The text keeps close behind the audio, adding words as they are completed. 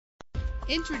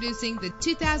Introducing the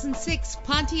 2006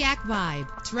 Pontiac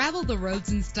Vibe. Travel the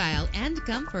roads in style and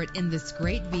comfort in this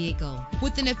great vehicle.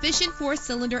 With an efficient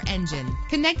 4-cylinder engine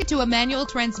connected to a manual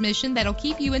transmission that'll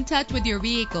keep you in touch with your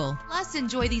vehicle. Plus,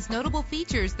 enjoy these notable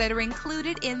features that are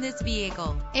included in this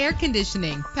vehicle: air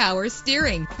conditioning, power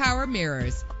steering, power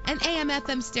mirrors, an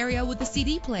AM/FM stereo with a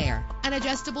CD player, an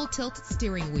adjustable tilt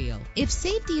steering wheel. If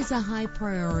safety is a high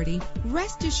priority,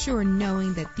 rest assured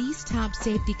knowing that these top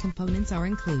safety components are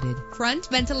included: front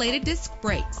ventilated disc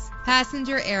brakes,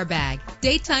 passenger airbag,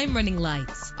 daytime running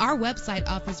lights. Our website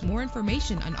offers more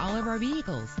information on all of our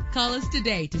vehicles. Call us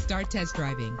today to start test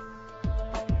driving.